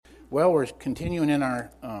Well, we're continuing in our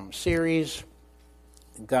series,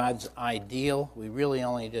 God's Ideal. We really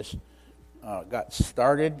only just got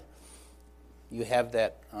started. You have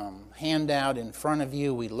that handout in front of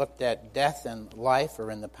you. We looked at death and life are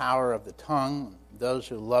in the power of the tongue. Those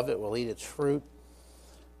who love it will eat its fruit.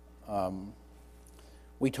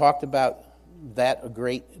 We talked about that a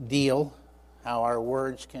great deal, how our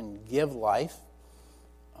words can give life,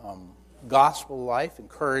 gospel life,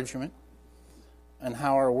 encouragement, and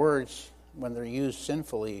how our words, when they're used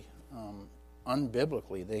sinfully,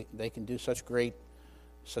 unbiblically, they can do such great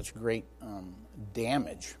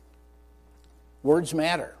damage. Words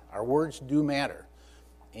matter. Our words do matter,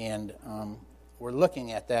 and we're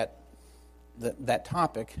looking at that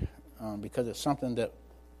topic because it's something that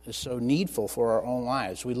is so needful for our own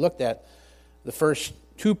lives. We looked at the first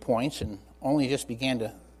 2 points and only just began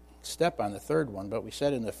to step on the third one, but we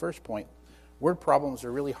said in the first point, word problems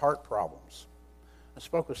are really heart problems. I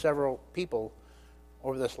spoke with several people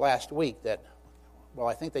over this last week that, well,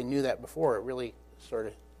 I think they knew that before. It really sort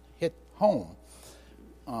of hit home.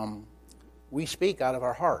 We speak out of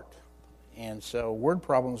our heart. And so word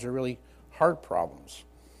problems are really heart problems.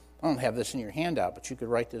 I don't have this in your handout, but you could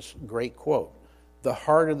write this great quote. The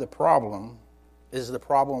heart of the problem is the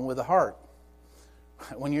problem with the heart.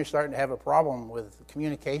 When you're starting to have a problem with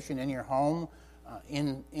communication in your home,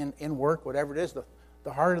 in work, whatever it is,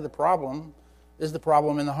 the heart of the problem is the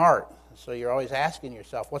problem in the heart. So you're always asking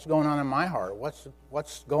yourself, what's going on in my heart?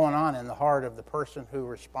 What's going on in the heart of the person who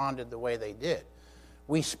responded the way they did?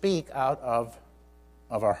 We speak out of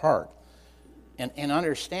our heart. And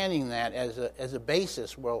understanding that as a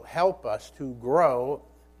basis will help us to grow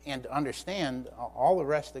and to understand all the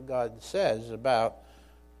rest that God says about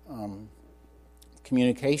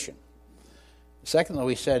communication. Secondly,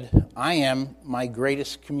 we said, I am my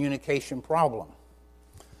greatest communication problem.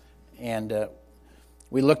 And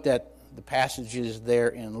we looked at the passages there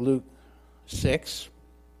in Luke 6,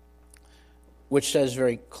 which says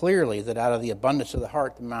very clearly that out of the abundance of the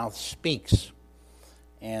heart, the mouth speaks.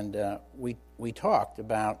 And we talked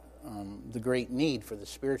about the great need for the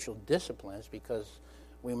spiritual disciplines because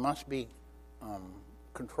we must be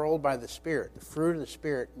controlled by the Spirit. The fruit of the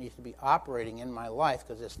Spirit needs to be operating in my life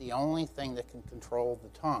because it's the only thing that can control the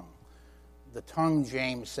tongue. The tongue,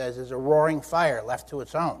 James says, is a roaring fire left to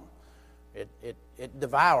its own. It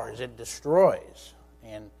devours, it destroys.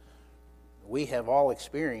 And we have all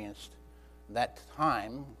experienced that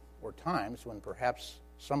time or times when perhaps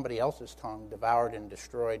somebody else's tongue devoured and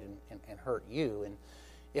destroyed and hurt you. And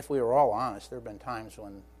if we were all honest, there have been times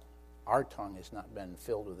when our tongue has not been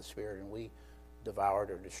filled with the Spirit and we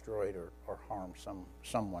devoured or destroyed or harmed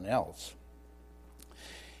someone else.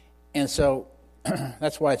 And so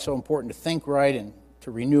that's why it's so important to think right and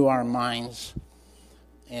to renew our minds.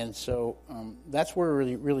 And so that's where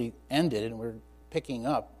we really ended, and we're picking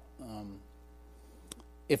up,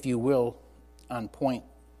 if you will, on point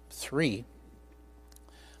 3.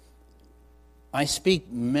 I speak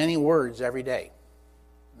many words every day.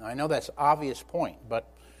 Now, I know that's an obvious point, but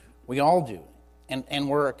we all do. And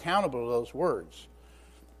we're accountable to those words.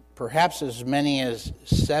 Perhaps as many as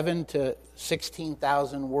 7,000 to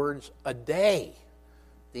 16,000 words a day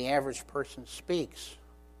the average person speaks.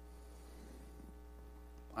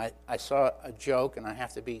 I saw a joke, and I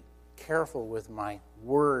have to be careful with my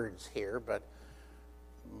words here, but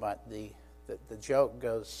the joke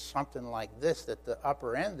goes something like this, that the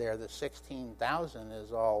upper end there, the 16,000,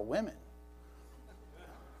 is all women.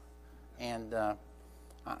 And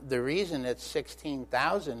the reason it's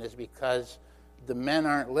 16,000 is because the men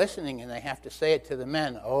aren't listening, and they have to say it to the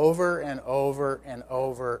men over and over and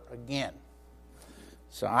over again.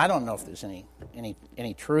 So I don't know if there's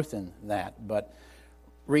any truth in that, but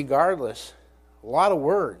regardless, a lot of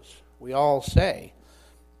words we all say.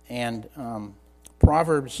 And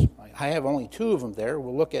Proverbs, I have only 2 of them there.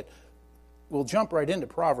 We'll jump right into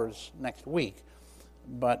Proverbs next week.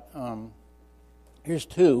 But here's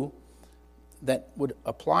 2 that would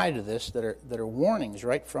apply to this that are warnings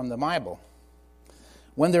right from the Bible.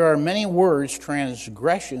 When there are many words,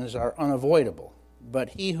 transgressions are unavoidable, but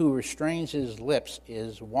he who restrains his lips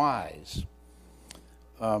is wise.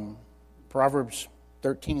 Proverbs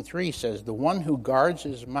 13:3 says, the one who guards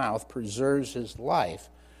his mouth preserves his life,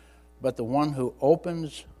 but the one who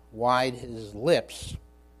opens wide his lips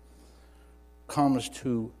comes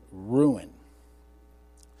to ruin.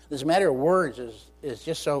 This matter of words is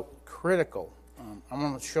just so critical. I'm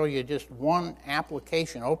going to show you just one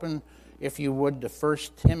application. Open, if you would, to 1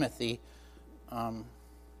 Timothy. 1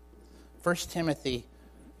 Timothy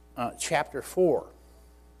chapter 4.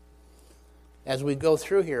 As we go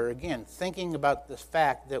through here, again, thinking about the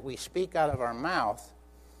fact that we speak out of our mouth,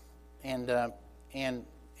 and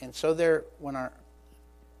so there,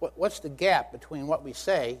 what's the gap between what we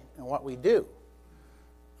say and what we do?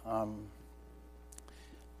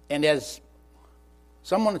 And as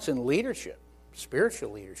someone that's in leadership,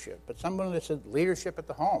 spiritual leadership, but someone that's in leadership at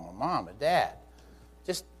the home, a mom, a dad,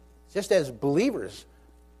 just as believers,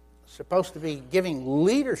 supposed to be giving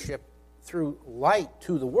leadership through light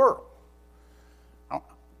to the world.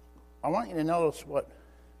 I want you to notice what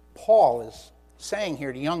Paul is saying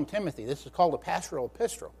here to young Timothy. This is called a pastoral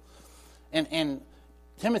epistle. And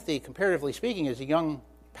Timothy, comparatively speaking, is a young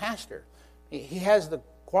pastor. He has the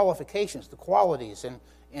qualifications, the qualities,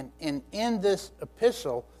 and in this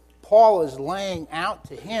epistle, Paul is laying out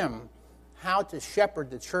to him how to shepherd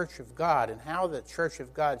the church of God and how the church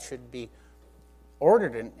of God should be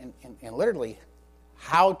ordered and literally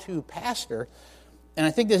how to pastor. And I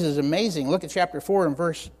think this is amazing. Look at chapter 4 and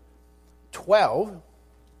verse 12.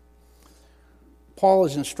 Paul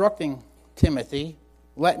is instructing Timothy,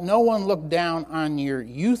 let no one look down on your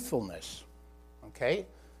youthfulness, okay?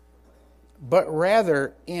 But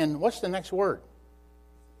rather in, what's the next word?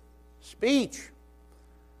 Speech.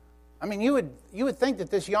 I mean, you would think that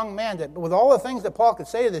this young man, that with all the things that Paul could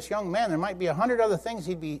say to this young man, there might be 100 other things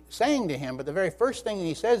he'd be saying to him, but the very first thing that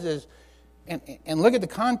he says is, and look at the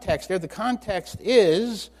context there, the context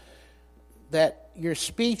is that your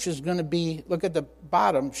speech is going to be, look at the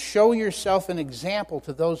bottom, show yourself an example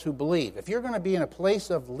to those who believe. If you're going to be in a place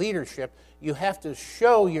of leadership, you have to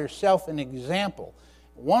show yourself an example.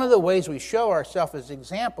 One of the ways we show ourselves as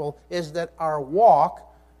example is that our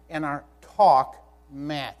walk and our talk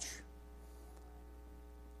match.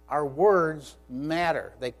 Our words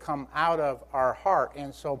matter. They come out of our heart.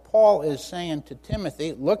 And so Paul is saying to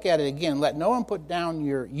Timothy, look at it again, let no one put down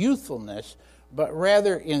your youthfulness, but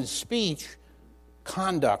rather in speech,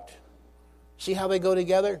 conduct. See how they go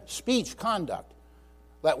together? Speech, conduct.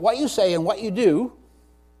 Let what you say and what you do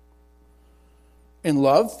in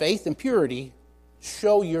love, faith, and purity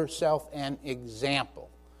show yourself an example.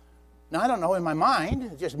 Now, I don't know, in my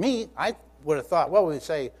mind, just me, I would have thought, well, we'd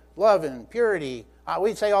say love and purity.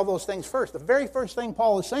 We'd say all those things first. The very first thing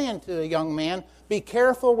Paul is saying to a young man, be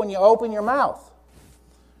careful when you open your mouth.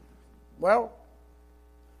 Well,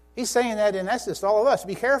 he's saying that in essence to all of us.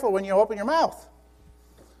 Be careful when you open your mouth.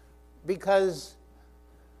 Because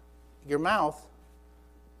your mouth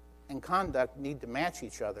and conduct need to match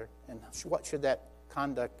each other. And what should that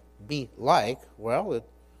conduct be like? Well, it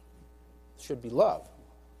should be love.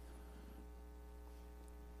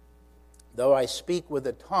 Though I speak with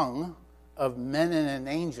the tongue of men and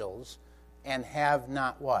angels and have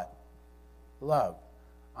not what? Love.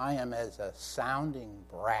 I am as a sounding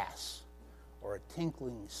brass or a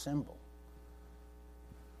tinkling cymbal.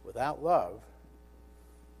 Without love,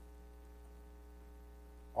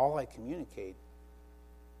 all I communicate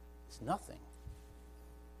is nothing.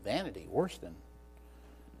 Vanity, worse than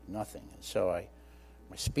nothing. And so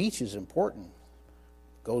my speech is important.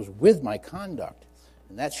 It goes with my conduct.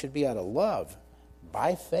 And that should be out of love,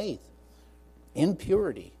 by faith, in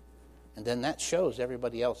purity. And then that shows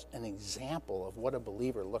everybody else an example of what a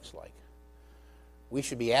believer looks like. We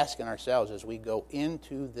should be asking ourselves as we go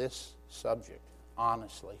into this subject,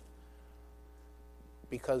 honestly,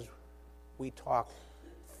 because we talk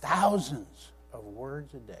thousands of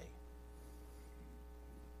words a day.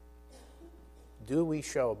 Do we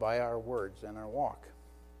show by our words and our walk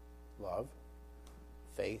love,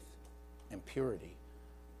 faith, and purity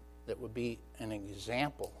that would be an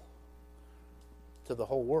example to the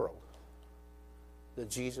whole world that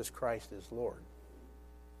Jesus Christ is Lord,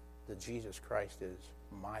 that Jesus Christ is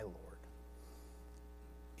my Lord?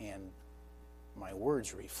 And my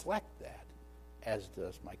words reflect that, as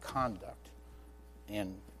does my conduct.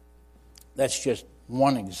 And that's just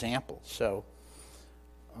one example. So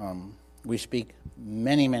we speak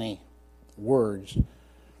many, many words,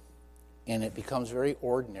 and it becomes very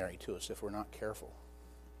ordinary to us if we're not careful.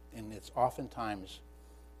 And it's oftentimes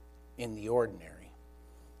in the ordinary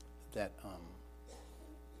that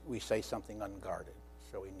we say something unguarded.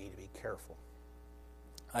 So we need to be careful.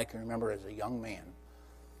 I can remember as a young man,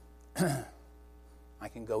 I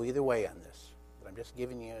can go either way on this, but I'm just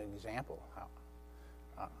giving you an example. How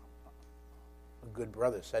a good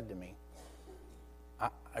brother said to me,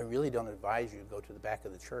 I really don't advise you to go to the back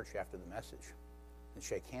of the church after the message and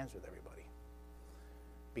shake hands with everybody.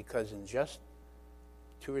 Because in just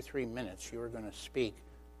 2 or 3 minutes, you are going to speak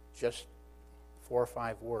just 4 or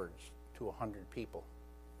 5 words to 100 people.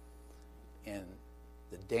 And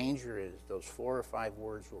the danger is those 4 or 5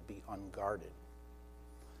 words will be unguarded.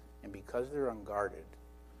 And because they're unguarded,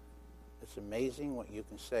 it's amazing what you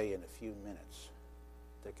can say in a few minutes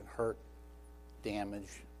that can hurt,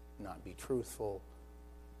 damage, not be truthful,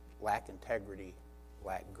 lack integrity,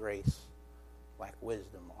 lack grace, lack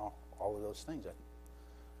wisdom, all of those things.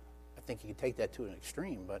 I think you could take that to an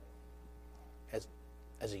extreme, but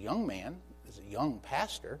as a young man, as a young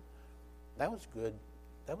pastor, that was good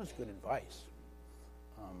advice.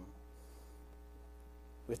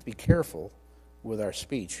 We have to be careful with our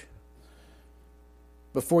speech.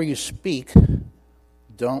 Before you speak,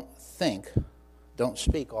 don't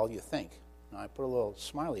speak all you think. Now, I put a little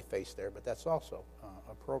smiley face there, but that's also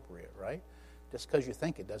appropriate, right? Just because you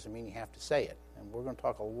think it doesn't mean you have to say it. And we're going to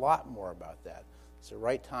talk a lot more about that. It's the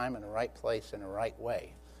right time and the right place and the right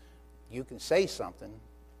way. You can say something,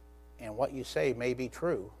 and what you say may be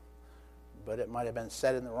true, but it might have been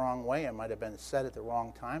said in the wrong way. It might have been said at the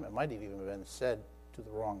wrong time. It might have even been said to the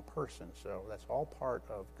wrong person. So that's all part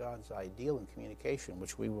of God's ideal in communication,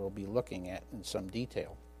 which we will be looking at in some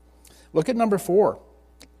detail. Look at number 4.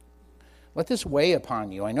 Let this weigh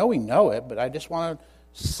upon you. I know we know it, but I just want to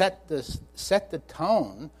set the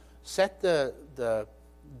tone, set the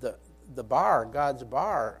bar, God's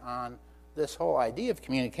bar, on this whole idea of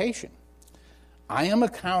communication. I am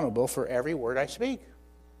accountable for every word I speak.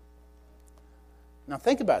 Now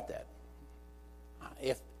think about that.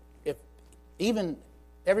 If even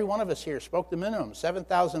every one of us here spoke the minimum,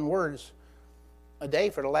 7,000 words a day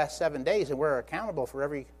for the last 7 days, and we're accountable for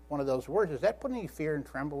every one of those words, does that put any fear and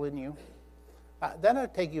tremble in you? That ought to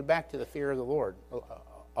take you back to the fear of the Lord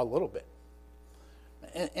a little bit.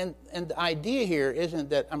 And the idea here isn't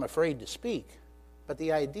that I'm afraid to speak, but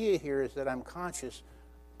the idea here is that I'm conscious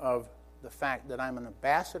of the fact that I'm an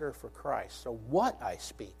ambassador for Christ. So what I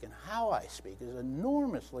speak and how I speak is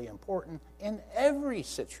enormously important in every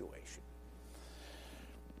situation.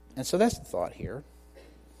 And so that's the thought here.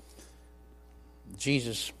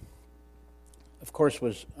 Jesus, of course,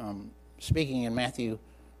 was speaking in Matthew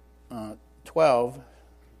 12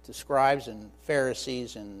 to scribes and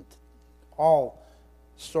Pharisees and all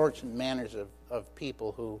sorts and manners of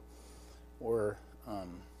people who were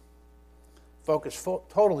focused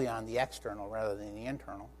totally on the external rather than the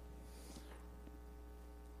internal.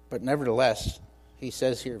 But nevertheless, he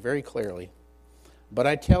says here very clearly, but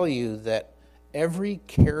I tell you that every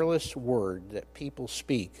careless word that people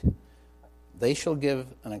speak, they shall give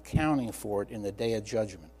an accounting for it in the day of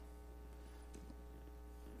judgment.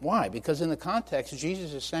 Why? Because in the context,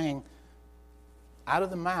 Jesus is saying, out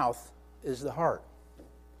of the mouth is the heart.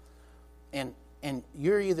 And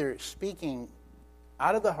you're either speaking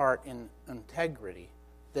out of the heart in integrity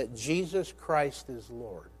that Jesus Christ is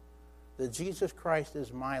Lord, that Jesus Christ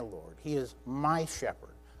is my Lord. He is my shepherd.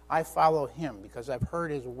 I follow him because I've heard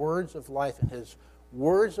his words of life, and his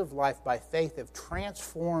words of life by faith have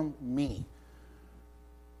transformed me.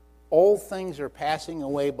 Old things are passing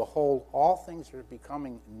away. Behold, all things are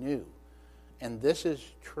becoming new. And this is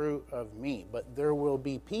true of me. But there will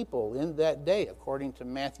be people in that day, according to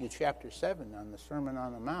Matthew chapter 7 on the Sermon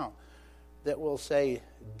on the Mount, that will say,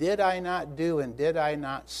 did I not do and did I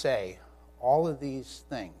not say all of these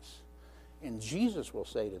things? And Jesus will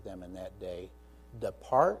say to them in that day,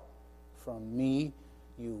 depart from me,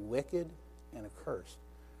 you wicked and accursed,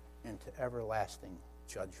 into everlasting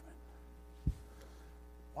judgment.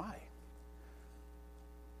 Why?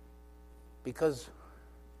 Because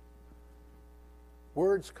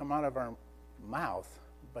words come out of our mouth,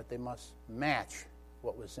 but they must match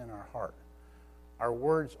what was in our heart. Our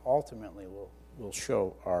words ultimately will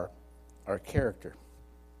show our character.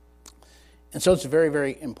 And so it's very,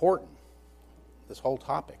 very important, this whole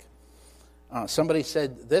topic. Somebody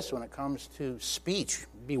said this when it comes to speech,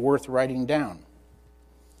 be worth writing down.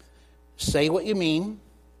 Say what you mean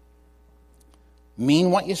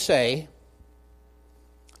what you say,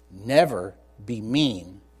 never be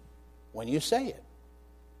mean when you say it.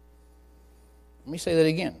 Let me say that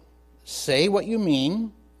again. Say what you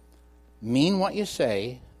mean what you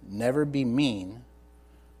say, never be mean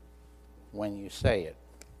when you say it.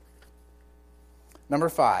 Number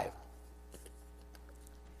 5.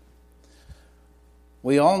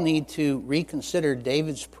 We all need to reconsider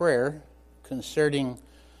David's prayer concerning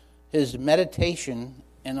his meditation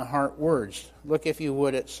in the heart words. Look, if you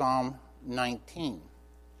would, at Psalm 19.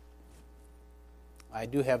 I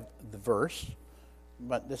do have the verse,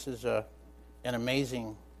 but this is an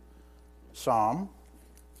amazing psalm.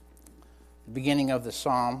 The beginning of the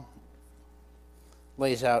psalm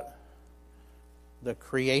lays out the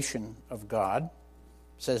creation of God.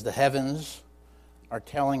 It says the heavens are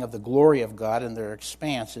telling of the glory of God, and their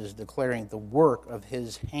expanse is declaring the work of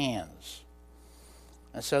his hands.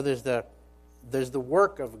 And so there's the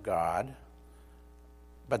work of God,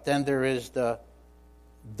 but then there is the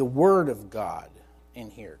word of God in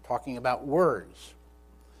here, talking about words.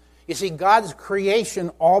 You see, God's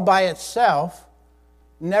creation all by itself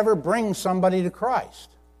never brings somebody to Christ.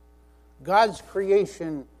 God's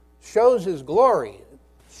creation shows His glory. It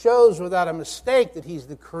shows without a mistake that He's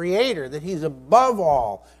the Creator, that He's above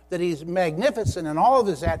all, that He's magnificent in all of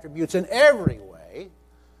His attributes in every way.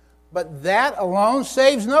 But that alone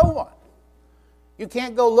saves no one. You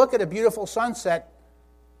can't go look at a beautiful sunset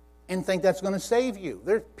and think that's going to save you.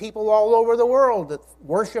 There's people all over the world that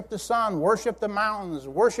worship the sun, worship the mountains,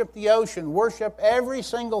 worship the ocean, worship every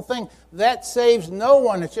single thing. That saves no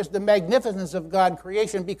one. It's just the magnificence of God's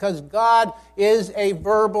creation, because God is a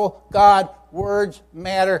verbal God. Words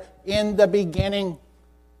matter. In the beginning,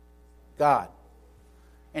 God.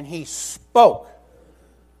 And He spoke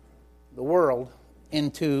the world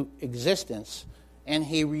into existence, and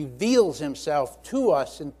He reveals Himself to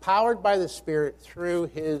us, empowered by the Spirit through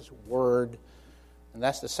His Word. And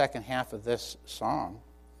that's the second half of this song.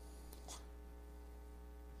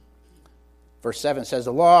 Verse 7 says,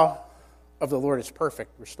 the law of the Lord is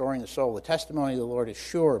perfect, restoring the soul. The testimony of the Lord is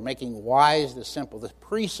sure, making wise the simple. The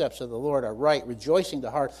precepts of the Lord are right, rejoicing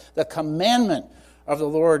the heart. The commandment of the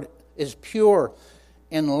Lord is pure,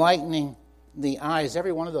 enlightening the eyes.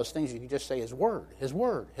 Every one of those things you can just say His Word, His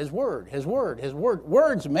Word, His Word, His Word, His Word.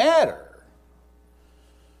 Words matter.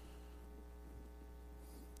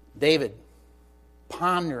 David,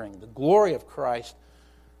 pondering the glory of Christ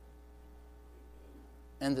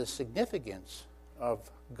and the significance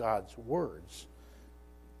of God's words.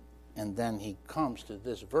 And then he comes to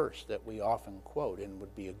this verse that we often quote and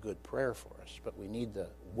would be a good prayer for us. But we need the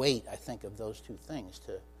weight, I think, of those two things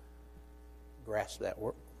to grasp that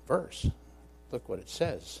verse. Look what it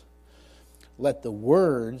says. Let the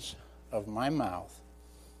words of my mouth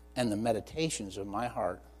and the meditations of my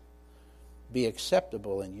heart be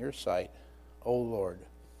acceptable in your sight, O Lord,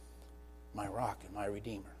 my rock and my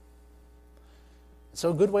redeemer.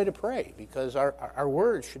 So a good way to pray, because our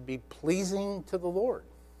words should be pleasing to the Lord.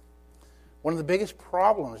 One of the biggest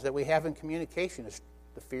problems that we have in communication is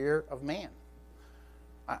the fear of man.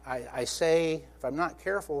 I say, if I'm not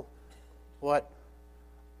careful, what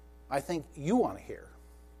I think you want to hear.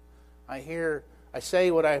 I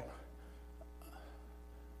say what I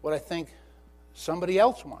think somebody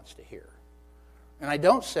else wants to hear. And I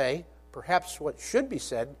don't say perhaps what should be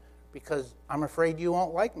said because I'm afraid you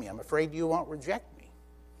won't like me. I'm afraid you won't reject me.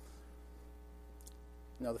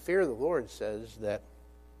 Now, the fear of the Lord says that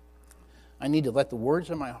I need to let the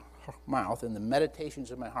words of my mouth and the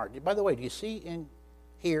meditations of my heart. By the way, do you see in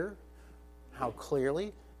here how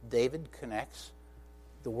clearly David connects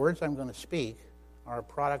the words I'm going to speak are a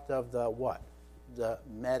product of the what? The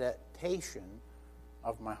meditation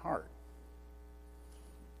of my heart.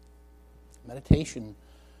 Meditation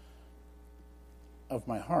of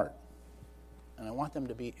my heart. And I want them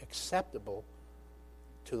to be acceptable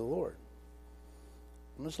to the Lord.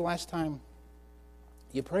 When was the last time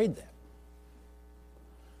you prayed that?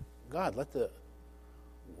 God, let the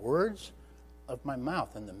words of my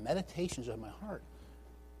mouth and the meditations of my heart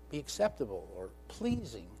be acceptable or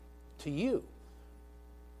pleasing to you.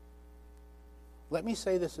 Let me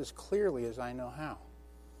say this as clearly as I know how.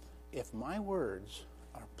 If my words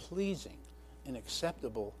are pleasing and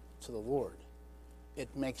acceptable to the Lord, it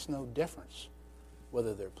makes no difference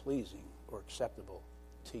whether they're pleasing or acceptable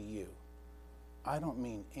to you. I don't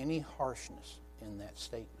mean any harshness in that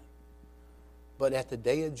statement. But at the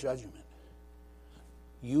day of judgment,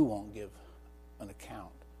 you won't give an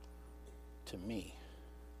account to me.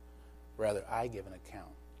 Rather, I give an account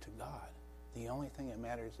to God. The only thing that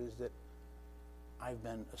matters is that I've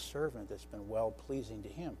been a servant that's been well-pleasing to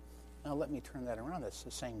Him. Now, let me turn that around. That's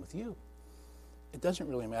the same with you. It doesn't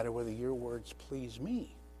really matter whether your words please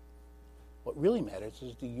me. What really matters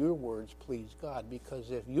is do your words please God? Because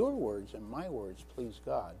if your words and my words please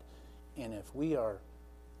God, and if we are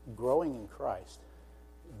growing in Christ,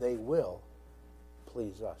 they will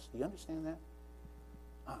please us. Do you understand that?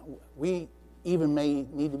 We even may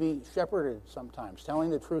need to be shepherded sometimes.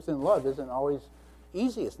 Telling the truth in love isn't always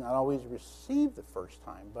easy. It's not always received the first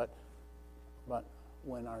time. But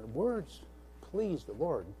when our words please the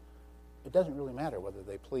Lord, it doesn't really matter whether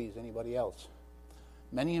they please anybody else.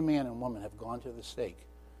 Many a man and woman have gone to the stake.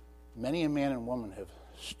 Many a man and woman have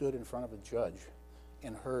stood in front of a judge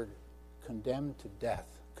and heard condemned to death,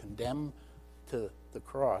 condemned to the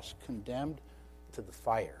cross, condemned to the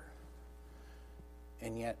fire.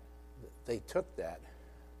 And yet they took that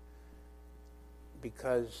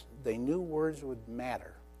because they knew words would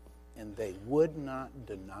matter and they would not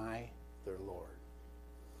deny their Lord.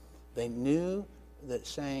 They knew that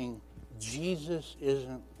saying Jesus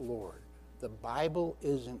isn't Lord, the Bible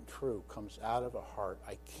isn't true, comes out of a heart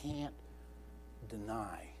I can't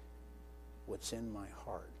deny what's in my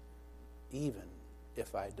heart, even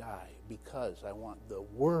if I die, because I want the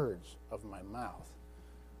words of my mouth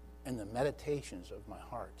and the meditations of my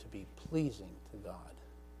heart to be pleasing to God.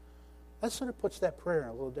 That sort of puts that prayer in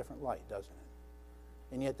a little different light, doesn't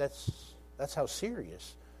it? And yet that's how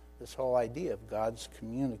serious this whole idea of God's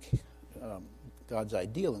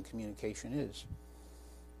ideal in communication is.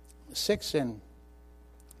 6 and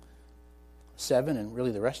 7, and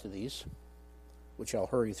really the rest of these, which I'll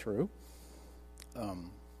hurry through,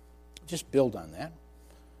 just build on that.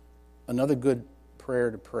 Another good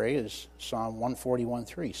prayer to pray is Psalm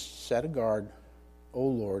 141:3. Set a guard, O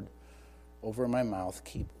Lord, over my mouth.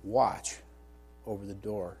 Keep watch over the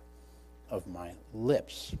door of my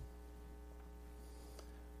lips.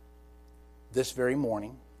 This very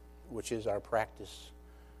morning, which is our practice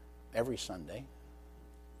every Sunday,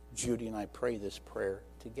 Judy and I pray this prayer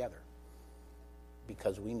together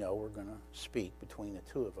because we know we're going to speak between the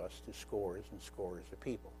two of us to scores and scores of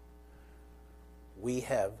people. We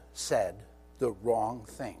have said the wrong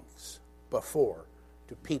things before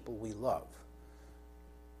to people we love,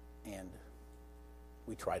 and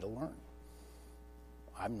we try to learn.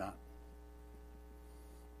 I'm not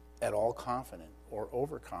at all confident or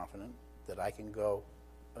overconfident that I can go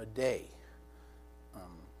a day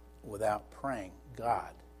without praying,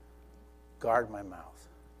 God, guard my mouth.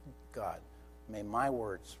 God, may my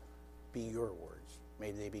words be your words.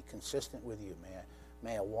 May they be consistent with you.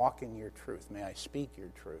 May I walk in your truth. May I speak your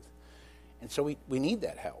truth. And so we need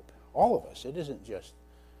that help, all of us. It isn't just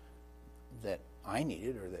that I need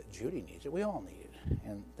it or that Judy needs it. We all need it.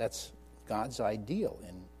 And that's God's ideal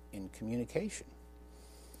in communication.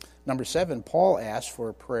 Number 7, Paul asked for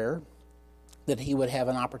a prayer that he would have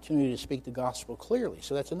an opportunity to speak the gospel clearly.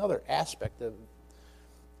 So that's another aspect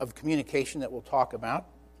of communication that we'll talk about.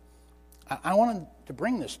 I wanted to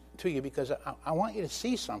bring this to you because I want you to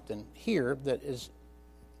see something here that is,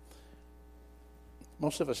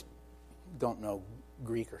 most of us don't know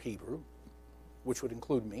Greek or Hebrew, which would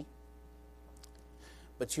include me.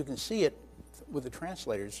 But you can see it with the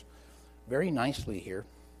translators very nicely here.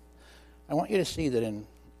 I want you to see that in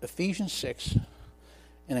Ephesians 6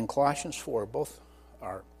 and in Colossians 4, both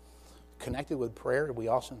are connected with prayer. We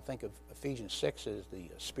also think of Ephesians 6 as the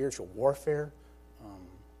spiritual warfare,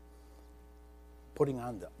 putting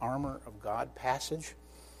on the armor of God passage.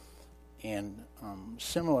 And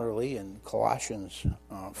similarly in Colossians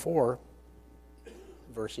 4,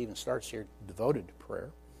 verse even starts here, devoted to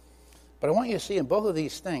prayer. But I want you to see in both of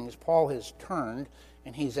these things, Paul has turned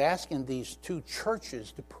and he's asking these two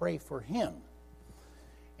churches to pray for him.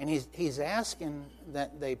 And he's asking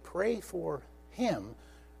that they pray for him,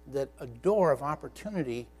 that a door of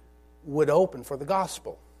opportunity would open for the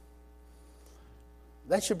gospel.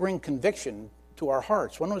 That should bring conviction to our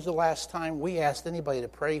hearts. When was the last time we asked anybody to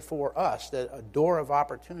pray for us that a door of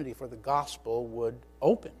opportunity for the gospel would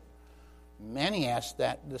open? Many asked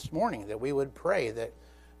that this morning, that we would pray that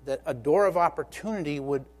a door of opportunity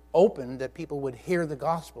would open, that people would hear the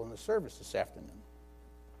gospel in the service this afternoon.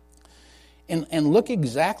 And look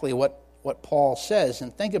exactly what Paul says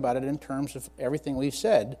and think about it in terms of everything we've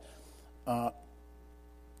said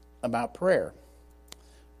about prayer.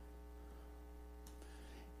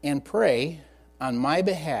 And pray on my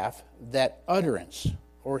behalf that utterance,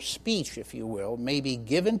 or speech, if you will, may be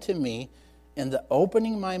given to me in the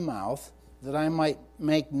opening my mouth, that I might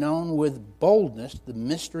make known with boldness the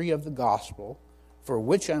mystery of the gospel, for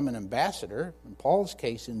which I'm an ambassador, in Paul's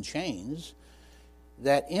case in chains,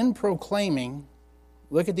 that in proclaiming,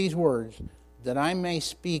 look at these words, that I may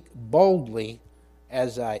speak boldly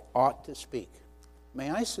as I ought to speak. May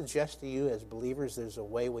I suggest to you as believers there's a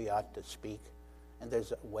way we ought to speak, and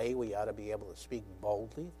there's a way we ought to be able to speak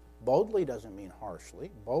boldly. Boldly doesn't mean harshly.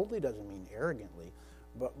 Boldly doesn't mean arrogantly.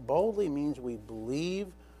 But boldly means we believe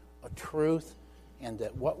a truth and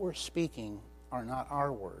that what we're speaking are not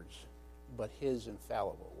our words, but his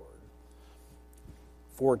infallible word.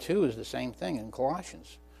 4:2 is the same thing in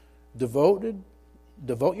Colossians. Devote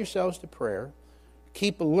yourselves to prayer.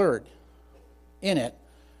 Keep alert in it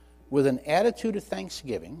with an attitude of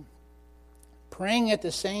thanksgiving, praying at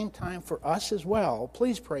the same time for us as well.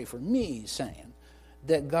 Please pray for me, saying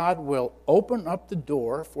that God will open up the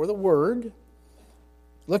door for the word.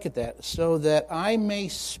 Look at that. So that I may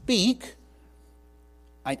speak.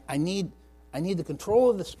 I need the control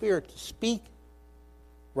of the Spirit to speak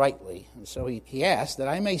rightly. And so he asked that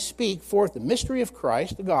I may speak forth the mystery of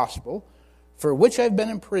Christ, the gospel, for which I've been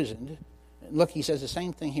imprisoned. And look, he says the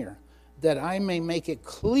same thing here. That I may make it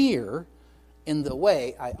clear in the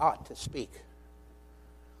way I ought to speak.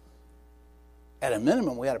 At a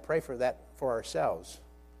minimum, we ought to pray for that for ourselves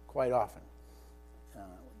quite often.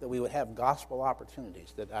 that we would have gospel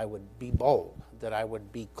opportunities, that I would be bold, that I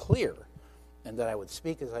would be clear, and that I would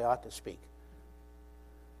speak as I ought to speak.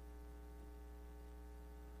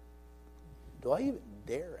 Do I even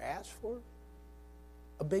dare ask for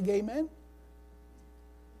a big amen?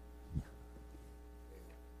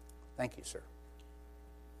 Thank you, sir.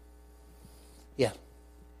 Yeah.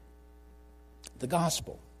 The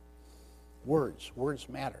gospel. Words. Words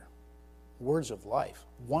matter. Words of life.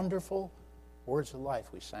 Wonderful words of life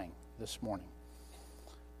we sang this morning.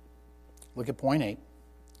 Look at point 8.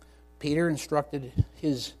 Peter instructed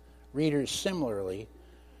his readers similarly,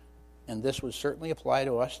 and this would certainly apply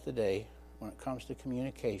to us today when it comes to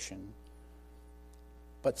communication.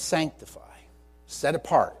 But sanctify. Set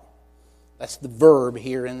apart. That's the verb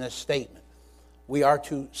here in this statement. We are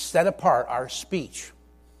to set apart our speech.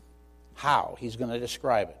 How? He's going to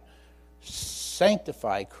describe it.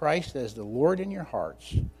 Sanctify Christ as the Lord in your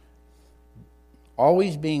hearts,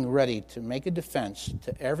 always being ready to make a defense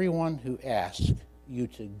to everyone who asks you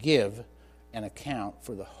to give an account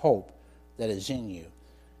for the hope that is in you,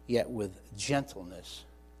 yet with gentleness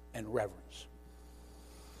and reverence.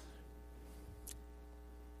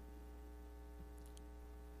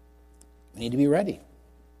 We need to be ready.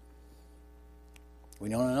 We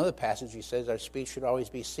know in another passage he says our speech should always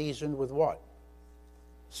be seasoned with what?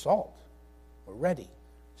 Salt. We're ready,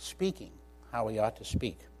 speaking how we ought to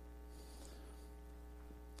speak.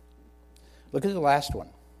 Look at the last one.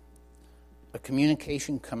 A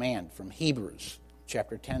communication command from Hebrews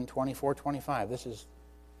chapter 10, 24, 25. This is,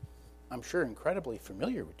 I'm sure, incredibly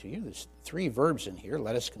familiar to you. There's 3 verbs in here.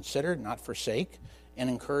 Let us consider, not forsake, and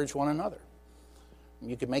encourage one another.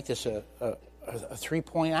 You could make this a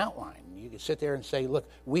 3-point outline. You could sit there and say, look,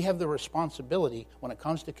 we have the responsibility when it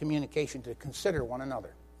comes to communication to consider one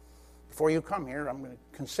another. Before you come here, I'm going to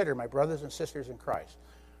consider my brothers and sisters in Christ.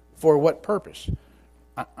 For what purpose?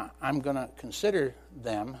 I'm going to consider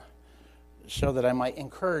them so that I might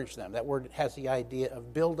encourage them. That word has the idea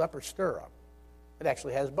of build up or stir up. It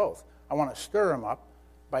actually has both. I want to stir them up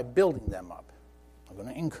by building them up. I'm going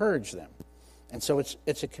to encourage them. And so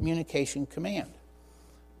it's a communication command.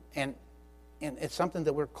 And it's something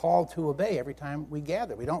that we're called to obey every time we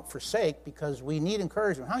gather. We don't forsake because we need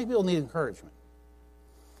encouragement. How many people need encouragement?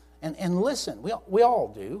 And listen, we all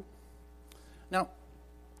do. Now,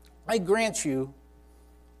 I grant you,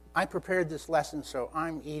 I prepared this lesson, so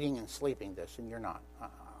I'm eating and sleeping this, and you're not.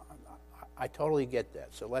 I totally get that.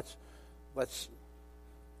 So let's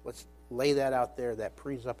lay that out there, that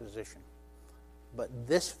presupposition. But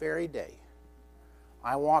this very day,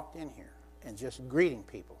 I walked in here and just greeting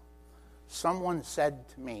people. Someone said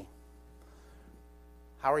to me,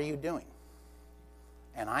 "How are you doing?"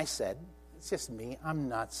 And I said, it's just me, I'm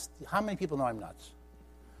nuts. How many people know I'm nuts?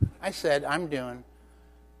 I said, I'm doing,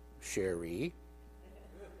 Sherry,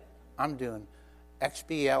 I'm doing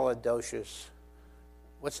expialidocious.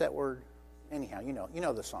 What's that word? Anyhow, you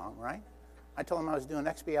know the song, right? I told him I was doing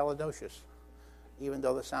expialidocious, even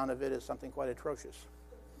though the sound of it is something quite atrocious.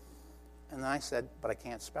 And then I said, but I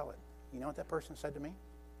can't spell it. You know what that person said to me?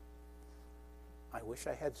 I wish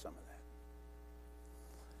I had some of that.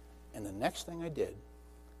 And the next thing I did,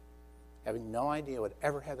 having no idea I would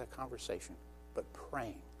ever have that conversation, but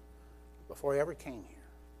praying, before I ever came here,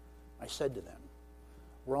 I said to them,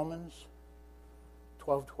 Romans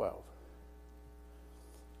 12:12,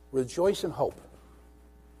 rejoice in hope,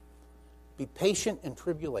 be patient in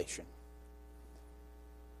tribulation,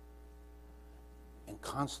 and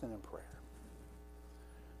constant in prayer.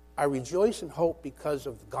 I rejoice in hope because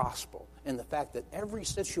of the gospel and the fact that every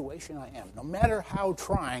situation I am, no matter how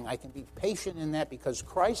trying, I can be patient in that because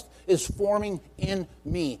Christ is forming in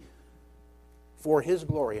me for his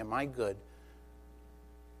glory and my good.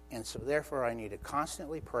 And so therefore I need to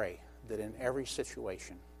constantly pray that in every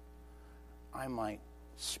situation I might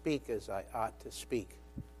speak as I ought to speak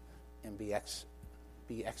and be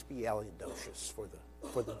expialidocious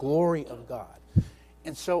for the glory of God.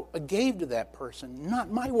 And so I gave to that person not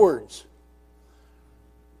my words,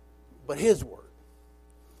 but his word.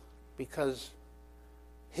 Because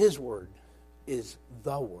his word is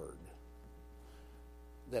the word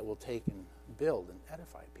that will take and build and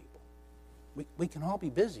edify people. We can all be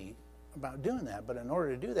busy about doing that, but in order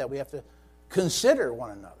to do that, we have to consider one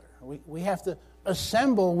another. We have to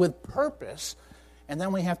assemble with purpose, and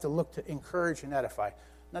then we have to look to encourage and edify.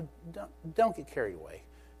 Now, don't get carried away.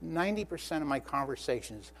 90% of my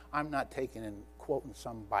conversations, I'm not taking and quoting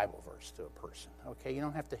some Bible verse to a person. Okay, you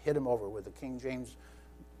don't have to hit them over with the King James.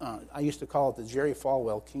 I used to call it the Jerry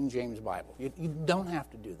Falwell King James Bible. You don't have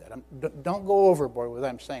to do that. Don't go overboard with what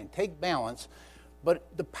I'm saying. Take balance, but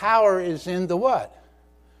the power is in the what?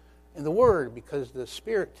 in the Word because the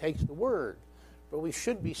Spirit takes the Word. But we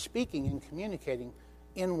should be speaking and communicating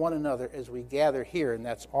in one another as we gather here, and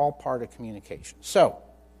that's all part of communication. So,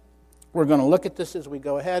 we're going to look at this as we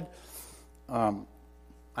go ahead. I'm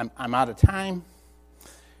out of time.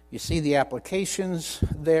 You see the applications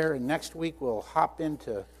there, and next week we'll hop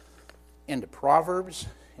into Proverbs,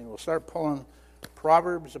 and we'll start pulling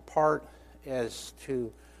Proverbs apart as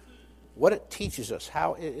to what it teaches us,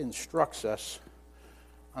 how it instructs us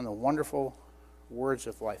on the wonderful words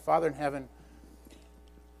of life. Father in heaven,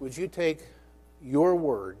 would you take your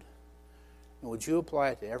word and would you apply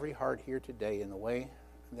it to every heart here today in the way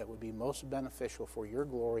that would be most beneficial for your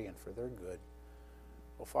glory and for their good?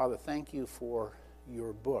 Well, Father, thank you for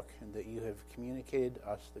your book and that you have communicated to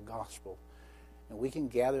us the gospel. And we can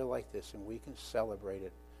gather like this and we can celebrate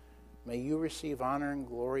it. May you receive honor and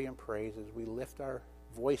glory and praise as we lift our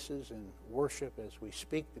voices in worship, as we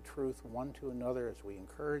speak the truth one to another, as we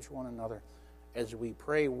encourage one another, as we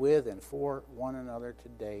pray with and for one another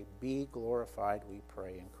today. Be glorified, we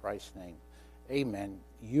pray, in Christ's name. Amen.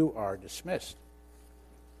 You are dismissed.